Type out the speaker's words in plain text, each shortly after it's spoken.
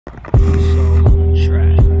It's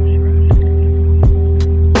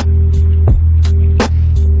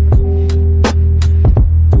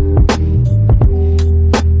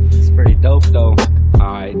pretty dope though.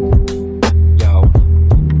 Alright. Yo.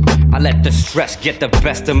 I let the stress get the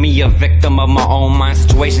best of me, a victim of my own mind.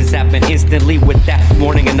 Situations happen instantly with that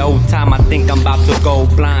morning and old time. I think I'm about to go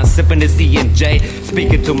blind, sipping the C&J,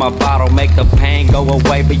 speaking to my bottle, make the pain go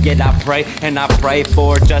away. But yet I pray, and I pray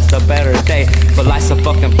for just a better day. But life's a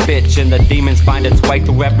fucking bitch, and the demons find its way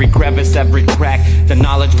through every crevice, every crack. The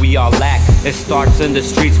knowledge we all lack, it starts in the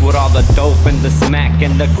streets with all the dope and the smack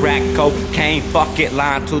and the crack cocaine. Fuck it,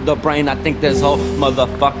 lying to the brain. I think this whole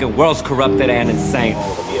motherfucking world's corrupted and insane.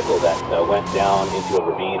 The vehicle that went down into a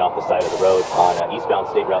ravine off the side of the road on eastbound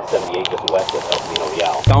State Route 78 just west of El Camino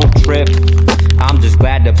Real. Don't trip, I'm just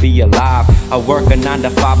glad to be alive. I work a 9 to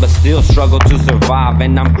 5 but still struggle to survive.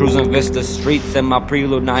 And I'm cruising Vista streets in my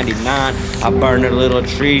Prelude 99. I burn a little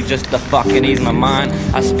tree just to fucking ease my mind.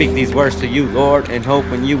 I speak these words to you, Lord, and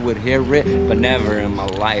hoping you would hear it. But never in my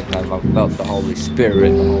life have I felt the Holy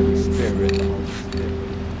Spirit. The Holy Spirit, the Holy Spirit.